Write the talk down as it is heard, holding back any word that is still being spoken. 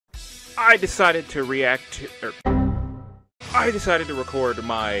I decided to record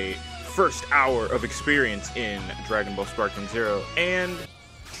my first hour of experience in Dragon Ball Sparking Zero, and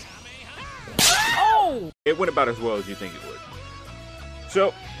it went about as well as you think it would.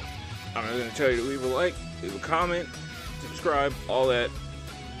 So, I'm going to tell you to leave a like, leave a comment, subscribe, all that,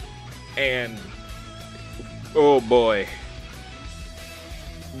 and oh boy,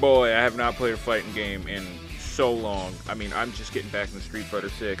 I have not played a fighting game in so long. I mean, I'm just getting back into Street Fighter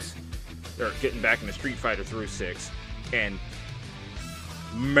 6, or getting back into Street Fighter through 6, and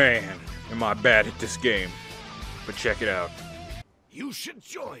man, am I bad at this game. But check it out. You should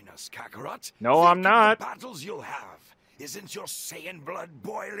join us, Kakarot. No, I'm not. The battles you'll have. Isn't your Saiyan blood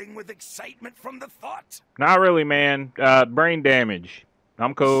boiling with excitement from the thought? Not really, man. Brain damage.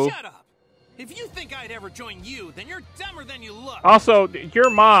 I'm cool. Shut up. If you think I'd ever join you, then you're dumber than you look. Also, your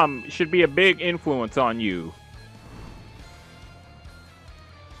mom should be a big influence on you.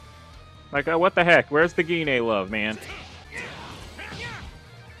 Like, what the heck? Where's the Guinea love, man?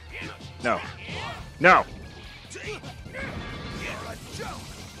 No. No!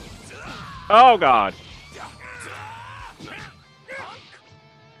 Oh, God.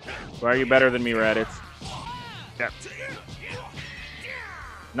 Why are you better than me, Raditz? Yeah.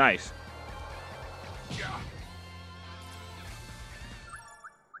 Nice.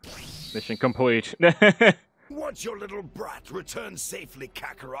 Mission complete. Once your little brat returns safely,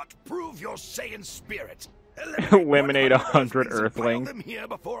 Kakarot, prove your Saiyan spirit. Eliminate 100 Earthlings. Them here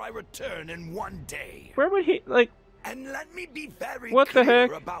before I return in one day. Where would he, like... And let me be very what the clear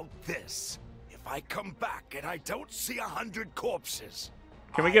heck? about this. If I come back and I don't see 100 corpses...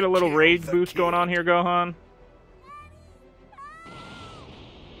 Can we get a little rage boost going on here, Gohan?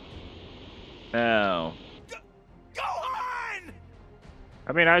 Oh. Gohan!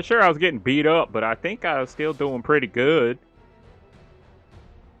 I mean, I'm sure I was getting beat up, but I think I was still doing pretty good.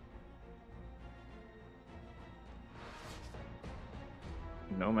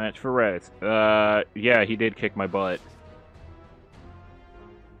 No match for Raditz. Yeah, he did kick my butt.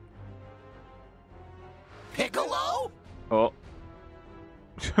 Piccolo? Oh.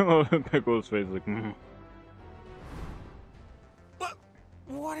 Piccolo's face like,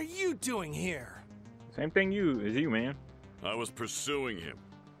 What are you doing here? Same thing as you, man. I was pursuing him.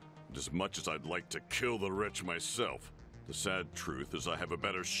 And as much as I'd like to kill the wretch myself, the sad truth is I have a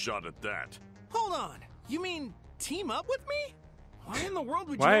better shot at that. Hold on. You mean team up with me? Why in the world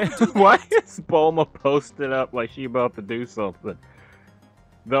would you Why, ever do that? why is Bulma posted up like she about to do something?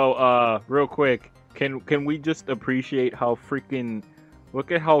 Though, real quick, can we just appreciate how freaking... Look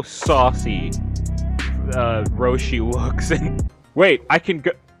at how saucy Roshi looks. And wait, I can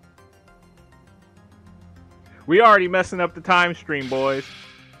go... We already messing up the time stream, boys.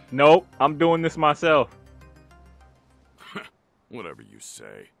 Nope, I'm doing this myself. Whatever you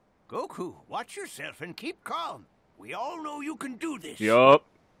say. Goku, watch yourself and keep calm. We all know you can do this. Yup.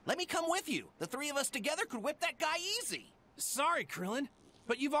 Let me come with you. The three of us together could whip that guy easy. Sorry, Krillin,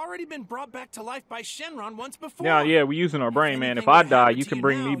 but you've already been brought back to life by Shenron once before. Yeah, we using our brain, man. If anything I would die, happen you to can you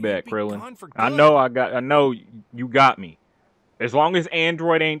bring now, me you'd back, be Krillin. gone for I good. know you got me. As long as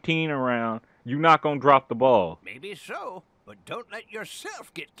Android 18 around, you not gonna drop the ball. Maybe so, but don't let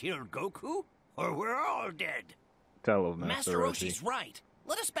yourself get killed, Goku, or we're all dead. Tell him, Master Roshi's right.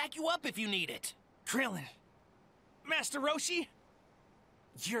 Let us back you up if you need it. Krillin, Master Roshi,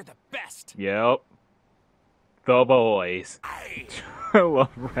 you're the best. Yep. The boys. I love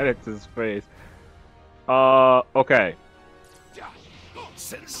Raditz's face. Okay.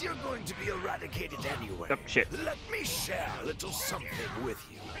 Since you're going to be eradicated anyway, Oh, shit. let me share a little something with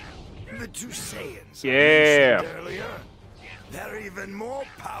you. The two Saiyans Yeah. I mentioned earlier, they're even more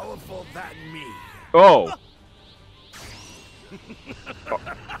powerful than me. Oh.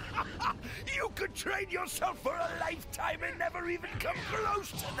 You could train yourself for a lifetime and never even come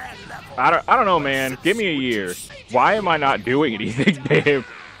close to their level. I don't know, man. Give me a year. Why am I not doing anything, Dave?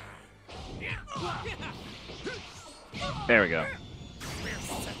 There we go.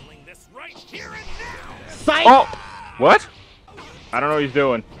 Settling this right here and now. Psych! Oh! What? I don't know what he's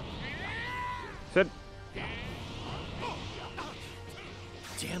doing. Said...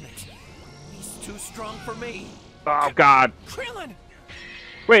 Damn it. He's too strong for me. Oh, God. Krillin!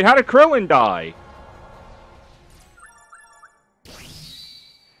 Wait, how did Krillin die?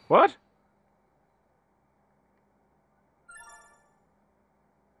 What?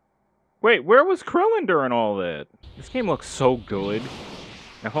 Wait, where was Krillin during all that? This game looks so good.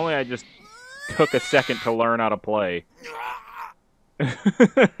 If only I just took a second to learn how to play.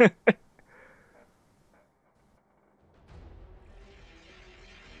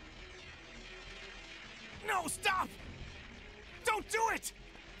 No, stop! Don't do it!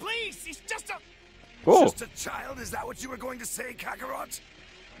 Please, he's just a... Cool. Just a child? Is that what you were going to say, Kakarot?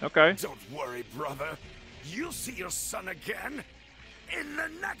 Okay. Don't worry, brother. You'll see your son again. In the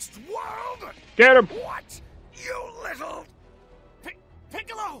next world. Get him. What? You little...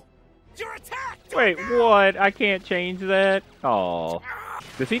 Piccolo! You're attacked! Wait, what? I can't change that? Oh.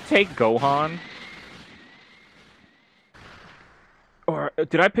 Does he take Gohan? Or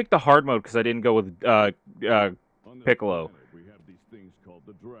did I pick the hard mode because I didn't go with Piccolo? We have these things called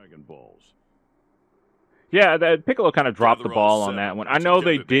the Dragon Balls. Yeah, Piccolo kind of dropped the They're all ball on set. that one. I know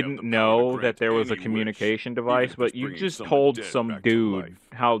they Together they have didn't the power know to that grant there was a any communication wish, device, even if but it's you bringing just someone told dead some back to dude life.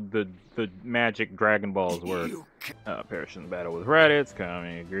 how the magic Dragon Balls work. Perish in the battle with Reddit's,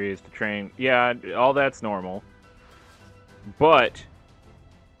 Kami agrees to train. Yeah, all that's normal. But...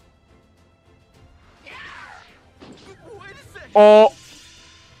 Oh!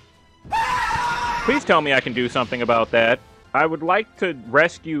 Please tell me I can do something about that. I would like to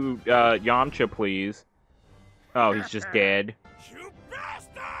rescue Yamcha, please. Oh, he's just dead. You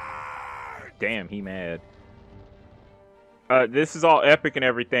bastard! Damn, he mad. This is all epic and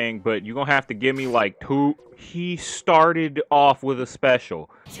everything, but you're gonna have to give me like 2... He started off with a special.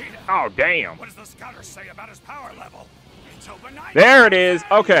 Oh, damn. What does the scouter say about his power level? It's over 9,000. There it is.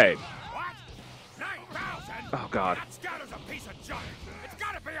 Okay. What? 9,000? Oh, God. That scouter's a piece of junk. It's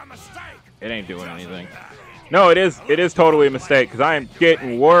gotta be a mistake. It ain't doing anything. No, it is totally a mistake, because I am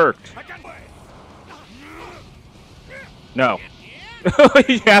getting worked. No.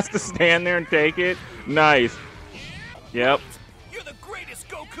 He has to stand there and take it? Nice. Yep. You're the greatest,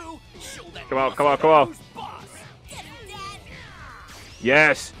 Goku! Show that Come on, come on, come on. who's boss.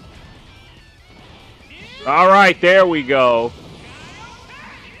 Yes. All right, there we go.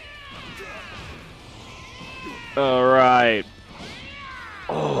 All right.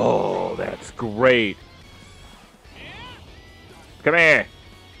 Oh, that's great. Come here.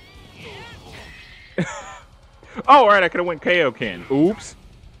 Oh, all right, I could have went Kaioken. Oops.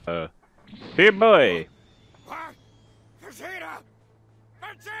 Here, boy. What? Vegeta!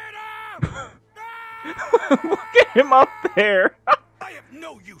 Vegeta! Look at him up there. I have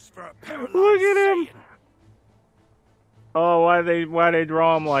no use for a paralyzed Look at him. Saiyan. Oh, why they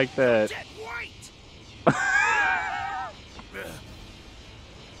draw him like that? Dead white!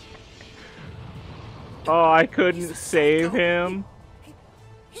 Oh, I couldn't save him.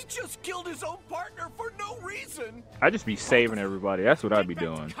 He just killed his own partner for no reason! I'd just be saving everybody. That's what I'd be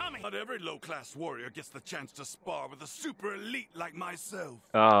doing. Not every low-class warrior gets the chance to spar with a super elite like myself.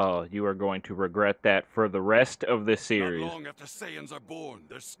 Oh, you are going to regret that for the rest of this series. Not long after Saiyans are born,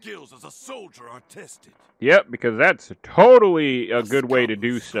 their skills as a soldier are tested. Yep, because that's totally a good way to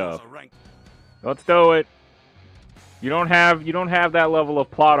do stuff. Let's do it. You don't have that level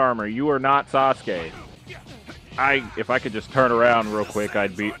of plot armor. You are not Sasuke. If I could just turn around real quick,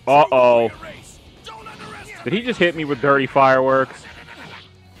 I'd be... Uh-oh. Did he just hit me with dirty fireworks?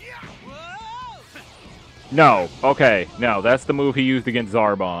 No. Okay. No, that's the move he used against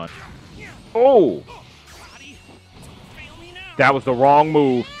Zarbon. Oh! That was the wrong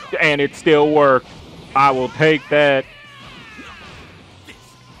move, and it still worked. I will take that.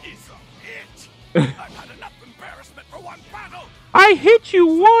 I've had enough embarrassment for one battle. I hit you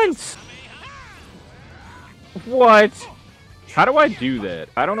once! What? How do I do that?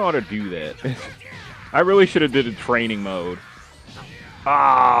 I don't know how to do that. I really should have did a training mode.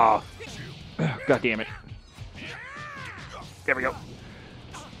 Ah! God damn it. There we go.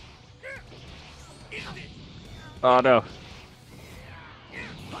 Oh no.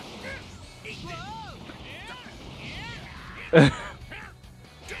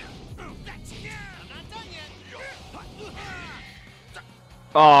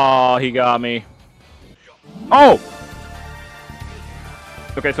 Oh, he got me. Oh!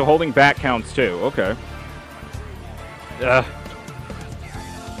 Okay, so holding back counts too. Okay.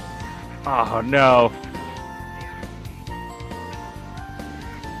 Oh, no.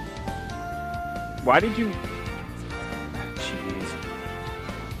 Why did you... Jeez.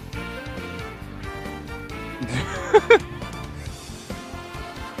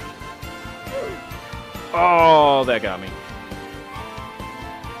 Oh, that got me.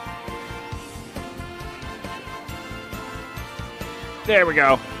 There we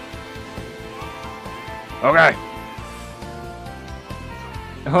go. Okay.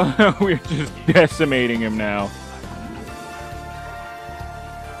 We're just decimating him now.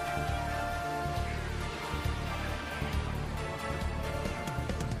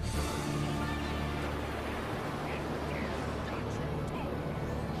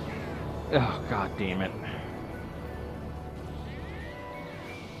 Oh, God damn it.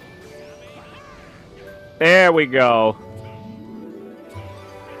 There we go.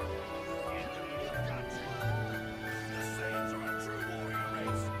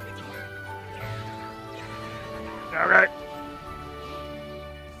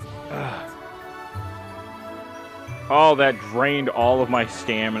 Oh, that drained all of my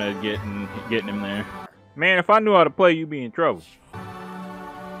stamina getting him there. Man, if I knew how to play, you'd be in trouble.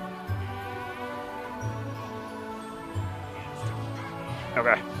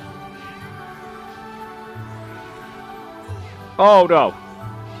 Okay. Oh, no.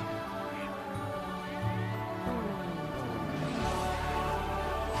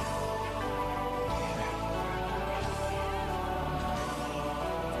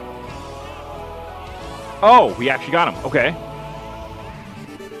 Oh, we actually got him. Okay.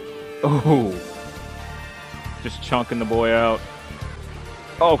 Oh. Just chunking the boy out.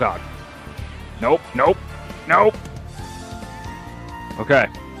 Oh, God. Nope, nope, nope. Okay.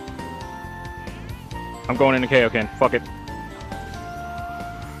 I'm going into Kaioken. Fuck it.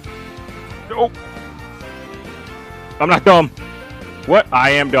 Nope. I'm not dumb. What?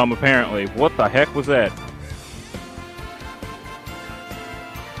 I am dumb, apparently. What the heck was that?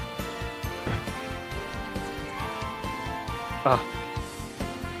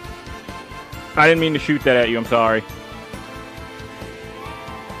 I didn't mean to shoot that at you. I'm sorry.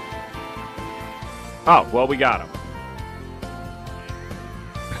 Oh, well, we got him.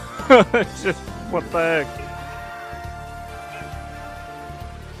 It's just, what the heck?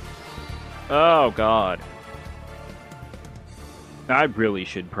 Oh, God. I really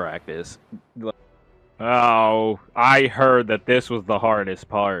should practice. Oh, I heard that this was the hardest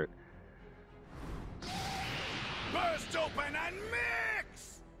part. Burst open and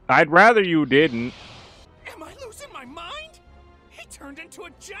mix! I'd rather you didn't. Am I losing my mind? He turned into a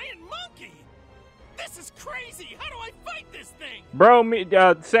giant monkey! This is crazy! How do I fight this thing? Bro, me,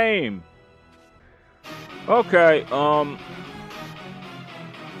 same. Okay,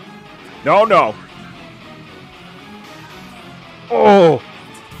 No, no. Oh!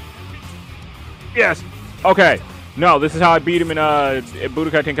 Yes! Okay. No, this is how I beat him in,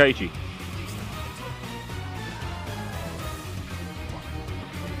 Budokai Tenkaichi.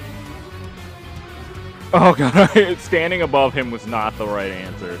 Oh, God. Standing above him was not the right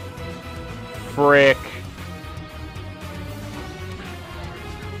answer. Frick.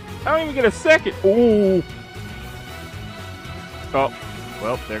 I don't even get a second. Ooh. Oh.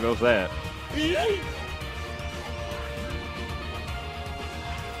 Well, there goes that.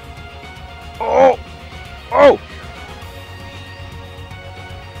 Oh! Oh!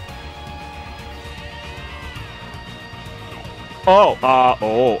 Oh,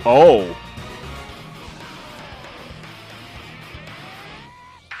 oh.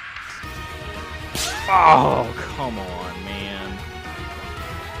 Oh, come on, man.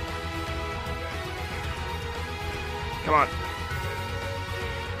 Come on.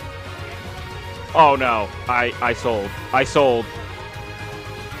 Oh, no. I sold. I sold.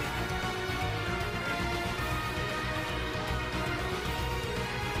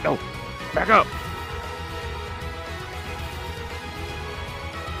 No. Back up.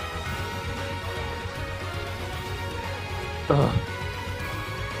 Ugh.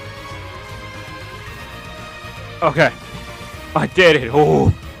 Okay. I did it.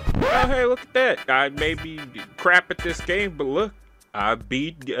 Oh. Oh, hey, look at that. I may be crap at this game, but look. I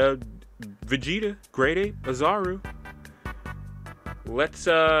beat Vegeta, Great Ape, Azaru. Let's,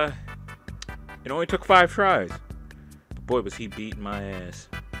 it only took 5 tries. Boy, was he beating my ass.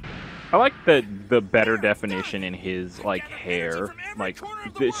 I like the better definition in his, like, hair. Like,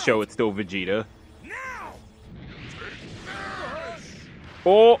 this show it's still Vegeta.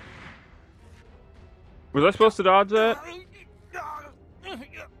 Oh! Was I supposed to dodge that?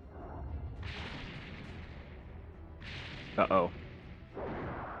 Uh-oh.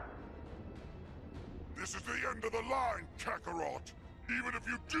 This is the end of the line, Kakarot. Even if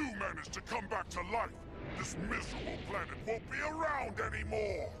you do manage to come back to life, this miserable planet won't be around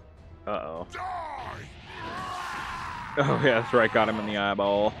anymore. Uh-oh. Die! Oh, yeah, that's right. Got him in the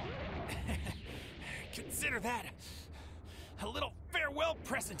eyeball. Consider that a little farewell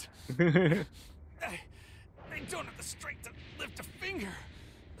present. I don't have the strength to lift a finger,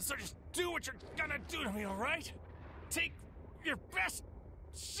 so just do what you're gonna do to me, all right? Take your best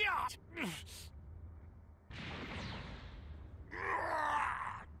shot.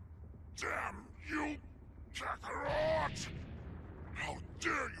 Damn you, Kakarot! How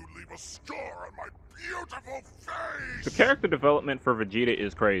dare you leave a scar on my beautiful face! The character development for Vegeta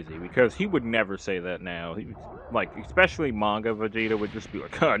is crazy, because he would never say that now. He, like, especially manga Vegeta would just be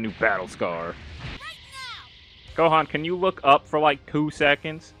like, a new battle scar. Gohan, can you look up for like 2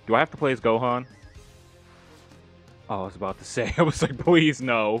 seconds? Do I have to play as Gohan? Oh, I was about to say. I was like, please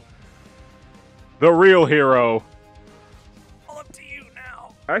no. The real hero. All up to you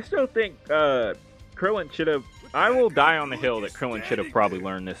now. I still think Krillin should have... I will die on the hill that Krillin should have probably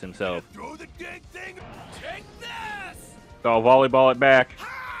learned this himself. Throw the dang thing! Take that! I'll volleyball it back.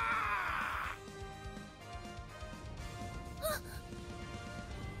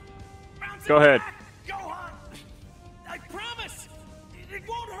 Go ahead. Go on. I promise. It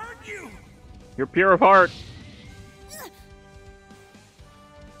won't hurt you. You're pure of heart.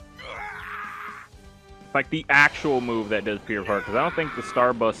 Like the actual move that does pure of heart, because I don't think the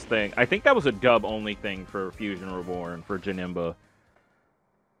Starbust thing. I think that was a dub only thing for Fusion Reborn for Janemba.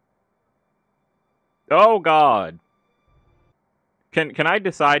 Oh God. Can I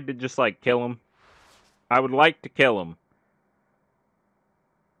decide to just like kill him? I would like to kill him.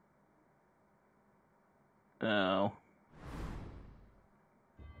 Oh.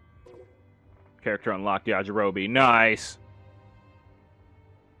 Character unlocked, Yajirobe. Nice.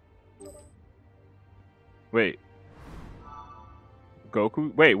 Wait.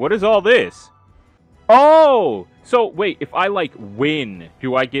 Goku? Wait, what is all this? Oh! So, wait, if I, like, win,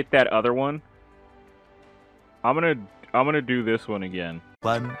 do I get that other one? I'm gonna do this one again.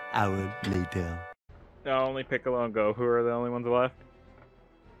 1 hour later. No, only Piccolo and Goku are the only ones left.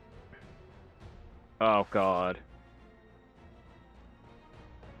 Oh, God.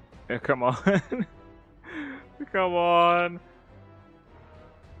 Yeah, come on. Come on.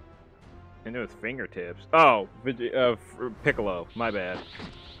 Into his fingertips. Oh, Piccolo. My bad.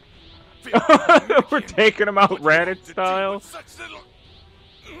 We're taking him out Raditz style.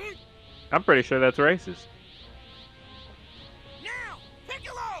 I'm pretty sure that's racist. Now,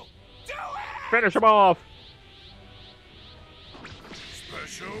 Piccolo, do it! Finish him off.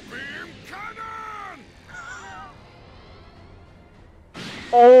 Special beam cannon!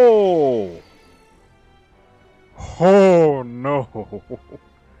 Oh. Oh no.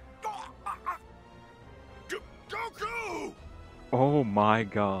 Goku! Oh my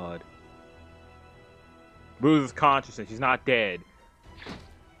God. Loses consciousness. He's not dead.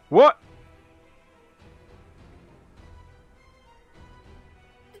 What?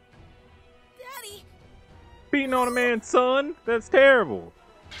 Daddy! Beating on a man's son? That's terrible.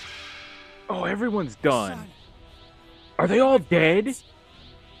 Oh, everyone's done. Son. Are they all dead?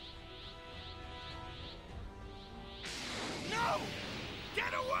 No!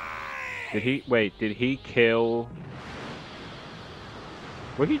 Get away! Did he... Wait, did he kill...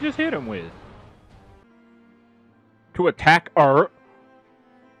 What did he just hit him with? To attack our...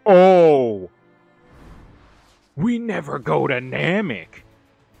 Oh! We never go to Namek!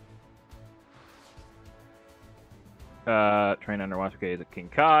 Train under watch. Okay, is it King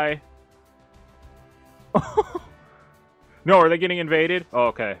Kai? No, are they getting invaded? Oh,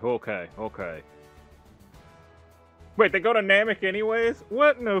 okay, okay, okay. Wait, they go to Namek anyways?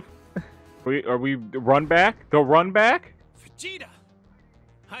 What in the... Are we run back? The run back? Vegeta!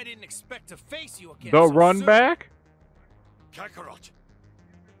 I didn't expect to face you again. The so run soon. back? Kakarot,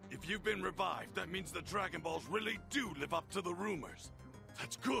 if you've been revived, that means the Dragon Balls really do live up to the rumors.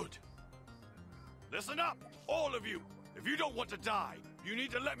 That's good. Listen up, all of you. If you don't want to die, you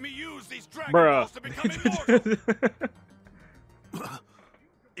need to let me use these Dragon Balls to become immortal.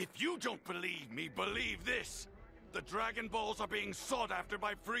 If you don't believe me, believe this. The Dragon Balls are being sought after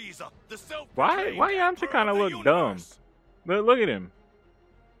by Frieza, the self-proclaimed Why Yamcha Emperor kind of of the look dumb? universe. Look at him.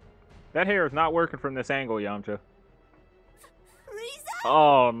 That hair is not working from this angle, Yamcha. Frieza?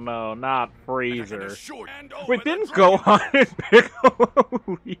 Oh no, not And I can Freezer. assure you, hand over Wait, the didn't Dragon Gohan and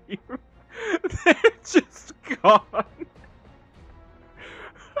Piccolo leave? They're just gone.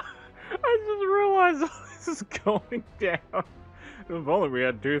 I just realized all this is going down. If only we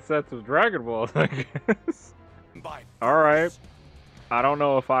had 2 sets of Dragon Balls, I guess. by Alright. I don't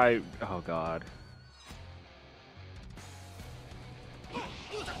know if I... Oh, God.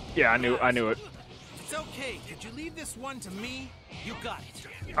 Yeah, I knew it. It's okay. Could you leave this one to me? You got it.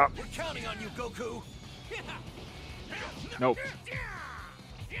 Uh. We're counting on you, Goku. Nope.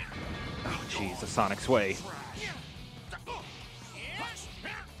 Oh, jeez, the Sonic Sway.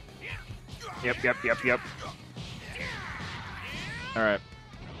 Yep. Alright.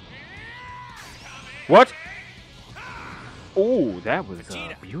 What? Oh, that was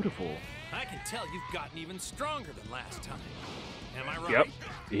beautiful. I can tell you've gotten even stronger than last time. Am I right? Yep,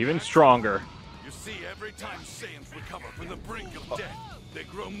 even stronger. You see, every time Saiyans recover from the brink of death, they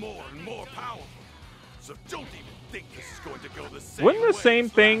grow more and more powerful. So don't even think this is going to go the same Wouldn't the way same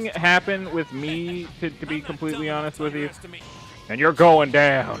as thing last time. happen with me, to be I'm not completely dumb honest enough with to you? underestimate- And you're going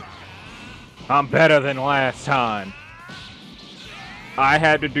down. I'm better than last time. I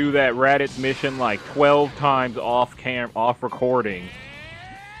had to do that Raditz mission like 12 times off recording.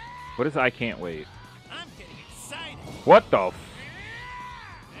 What is I can't wait? I'm getting excited. What the f...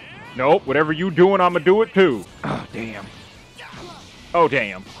 Nope, whatever you doing, I'ma do it too. Oh, damn. Oh,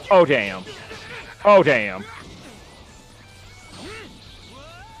 damn. Oh, damn. Oh, damn.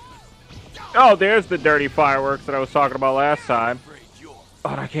 Oh, there's the dirty fireworks that I was talking about last time. Oh,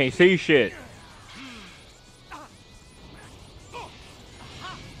 I can't see shit.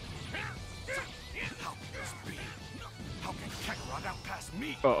 How can Kakarot outpass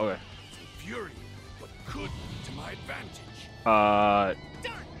me? Oh, okay. Fury, but could to my advantage.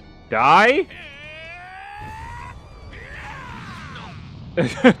 Die?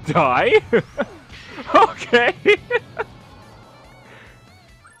 Die? Okay.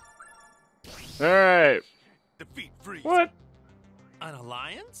 Alright. Defeat Frieza. What? An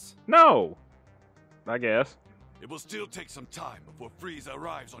alliance? No. I guess. It will still take some time before Frieza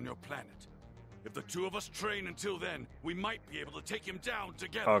arrives on your planet. If the two of us train until then, we might be able to take him down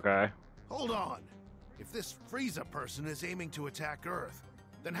together. Okay. Hold on. If this Frieza person is aiming to attack Earth,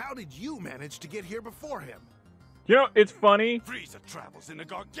 then how did you manage to get here before him? You know, it's funny. Frieza travels in a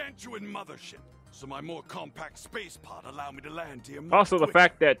gargantuan mothership, so my more compact space pod allow me to land here much Also, the quicker.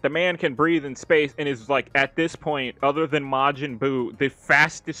 fact that the man can breathe in space and is, like, at this point, other than Majin Buu, the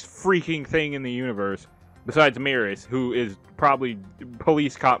fastest freaking thing in the universe. Besides Miris, who is probably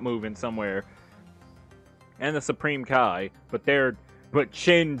police cop moving somewhere. And the Supreme Kai. But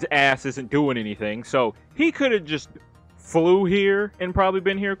Shin's ass isn't doing anything, so he could have just flew here and probably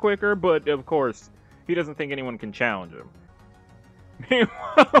been here quicker, but of course, he doesn't think anyone can challenge him.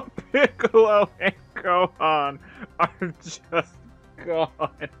 Meanwhile, Piccolo and Gohan are just gone.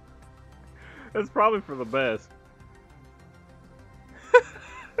 That's probably for the best.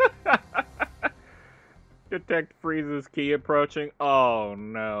 Detect Frieza's key approaching. Oh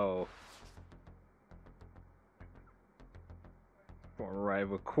no.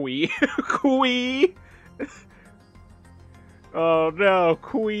 Rival Quee. Quee! Oh no,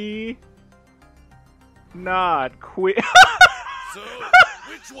 Quee. Not Quee. So,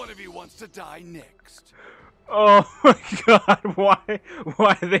 which one of you wants to die next? Oh my god,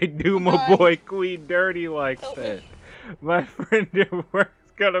 why they do my boy Quee dirty like that? My friend at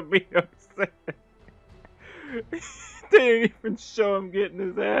work's gonna be upset. They didn't even show him getting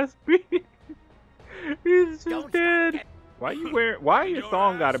his ass beat. He's just dead. Why your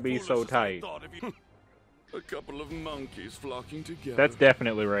thong gotta be so tight? A couple of monkeys flocking together. That's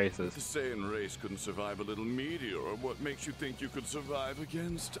definitely The racist. Saiyan race couldn't survive a little meteor. What makes you think you could survive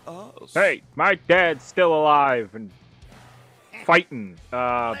against us? Hey, my dad's still alive and fighting.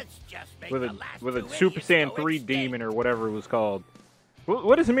 Let's just make With the a last with a two Super idiots Saiyan go 3 extinct. demon or whatever it was called.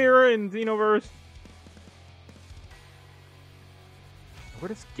 What is Mira in Xenoverse? Where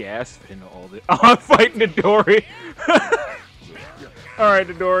does gas fit into all this? Oh, I'm fighting Dodoria. Alright,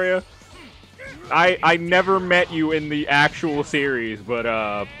 Dodoria. I never met you in the actual series, but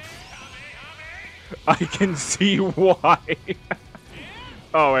I can see why.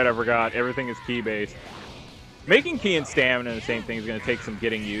 Oh wait, I forgot. Everything is key based. Making key and stamina the same thing is going to take some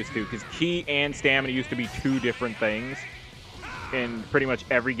getting used to, because key and stamina used to be two different things in pretty much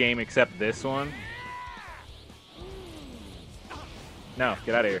every game except this one. No,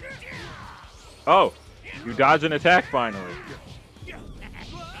 get out of here. Oh, you dodged an attack finally.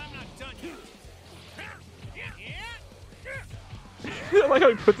 I like how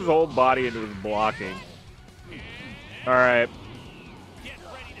he puts his whole body into his blocking. Alright. Get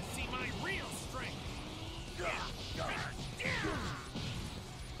ready to see my real strength.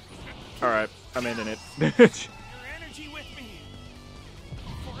 Alright, I'm ending it. Your energy with me.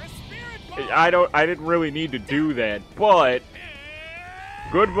 For a spirit ball. I didn't really need to do that, but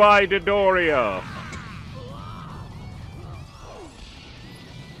goodbye, Dodoria.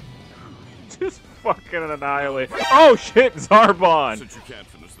 Just fucking annihilate. Oh shit, Zarbon. Since you can't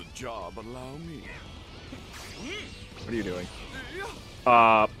finish the job, allow me. What are you doing?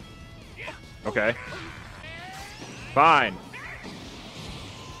 Okay. Fine.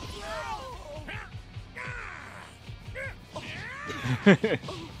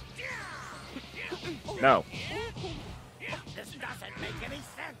 No. This doesn't make any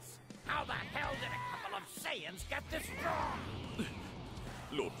sense. How the hell did a couple of Saiyans get this strong?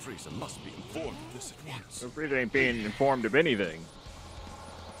 Lord Frieza must be informed of this at once. Frieza ain't being informed of anything.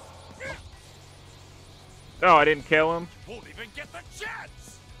 No, I didn't kill him. Won't even get the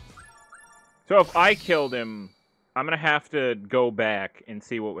chance! So if I killed him, I'm gonna have to go back and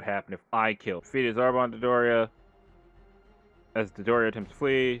see what would happen if I killed. Defeated Zarbon Dodoria. As Dodoria attempts to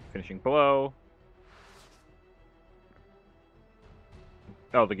flee, finishing below.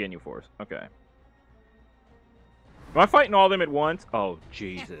 Oh, the Ginyu Force. Okay. Am I fighting all of them at once? Oh,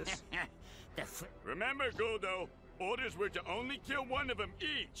 Jesus. Remember, Guldo, orders were to only kill one of them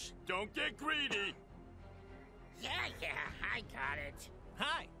each. Don't get greedy. Yeah, I got it.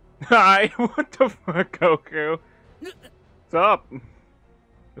 Hi. Hi, what the fuck, Goku? What's up?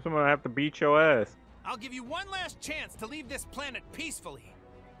 Guess I'm gonna have to beat your ass. I'll give you one last chance to leave this planet peacefully.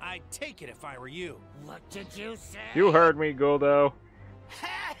 I'd take it if I were you. What did you say? You heard me, Guldo.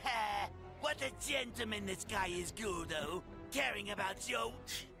 Ha ha! What a gentleman this guy is, Guldo. Caring about your...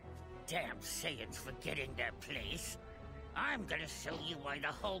 Damn Saiyans forgetting their place. I'm gonna show you why the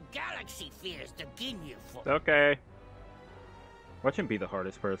whole galaxy fears the Ginyu Force. Okay. Watch him be the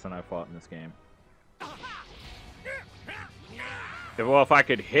hardest person I fought in this game. Well, if I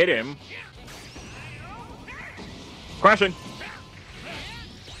could hit him. Crashing.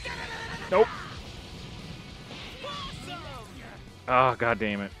 Nope. Oh, god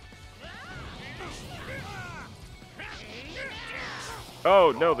damn it.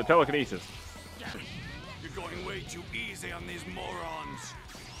 Oh, no, the telekinesis. You're going way too easy on these morons.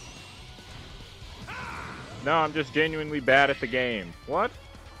 No, I'm just genuinely bad at the game. What?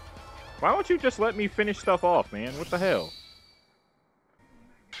 Why won't you just let me finish stuff off, man? What the hell?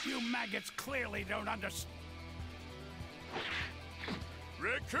 You maggots clearly don't understand.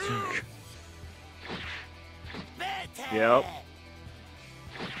 Raccoon! Yep.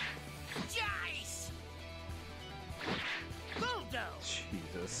 Jice! Guldo!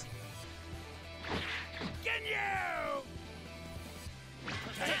 Jesus. Ginyu!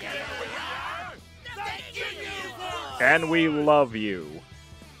 And we love you.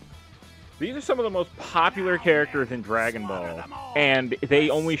 These are some of the most popular characters in Dragon Ball, and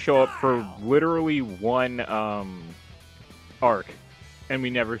they only show up for literally one arc, and we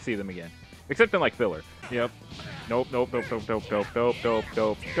never see them again, except in like filler. Yep. Nope. Nope. Nope. Nope. Nope. Nope. Nope. Nope.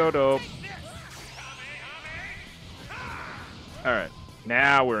 Nope. Nope. Nope. All right,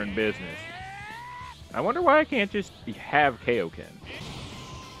 now we're in business. I wonder why I can't just have Kaioken.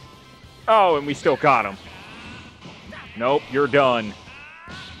 Oh, and we still got him. Nope, you're done.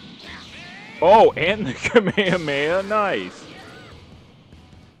 Oh, and the Kamehameha, nice.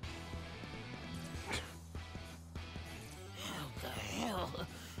 How the hell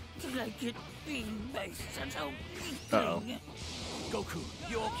did I get bean-based so Uh-oh. Goku,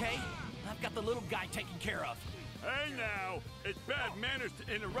 you okay? I've got the little guy taken care of. Hey now, it's bad manners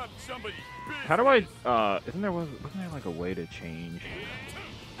to interrupt somebody's business. How do I, wasn't there like a way to change?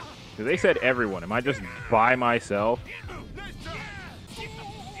 Because they said everyone. Am I just by myself?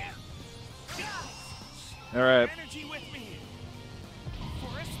 Alright.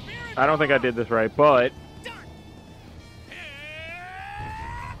 I don't think I did this right, but...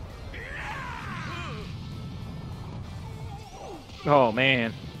 Oh,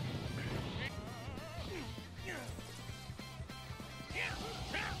 man.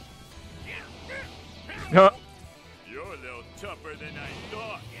 Huh. You're a little tougher than I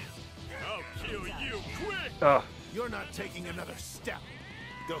thought. I'll kill you quick. Ugh. You're not taking another step.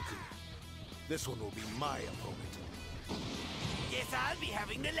 Goku, this one will be my opponent. Guess I'll be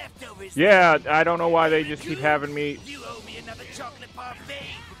having the leftovers. Yeah, I don't know why they just keep having me... You owe me another chocolate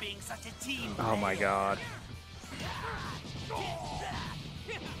parfait for being such a team Oh my player. god.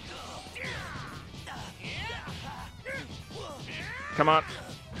 Come on.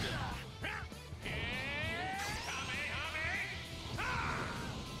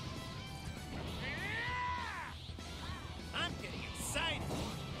 I'm getting excited.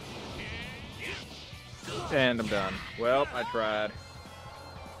 And I'm done. Well, I tried.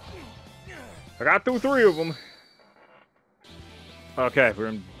 I got through 3 of them. Okay, we're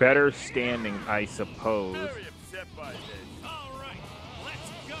in better standing, I suppose. Very upset by this. All right,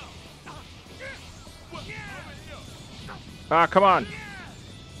 let's go. Ah, come on.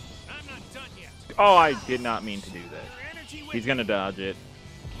 I'm not done yet. Oh, I did not mean to do that. Your energy with He's gonna dodge it.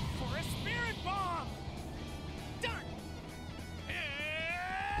 for a spirit bomb. Done.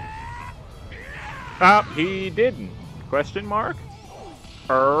 Ah, he didn't. Question mark?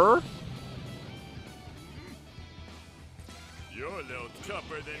 You're a little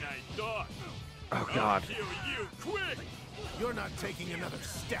tougher than I thought. Oh god. I'll kill you quick. You're not taking another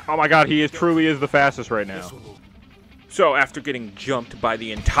step. Oh my god, he is truly is the fastest right now. This one will... So after getting jumped by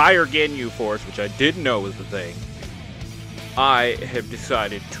the entire Ginyu Force, which I didn't know was the thing, I have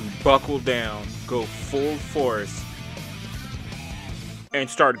decided to buckle down, go full force, and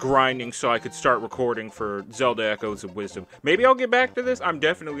start grinding so I could start recording for Zelda Echoes of Wisdom. Maybe I'll get back to this. I'm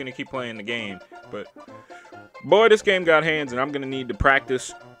definitely going to keep playing the game, but boy, this game got hands, and I'm going to need to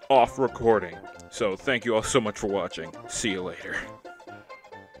practice off recording. So thank you all so much for watching. See you later.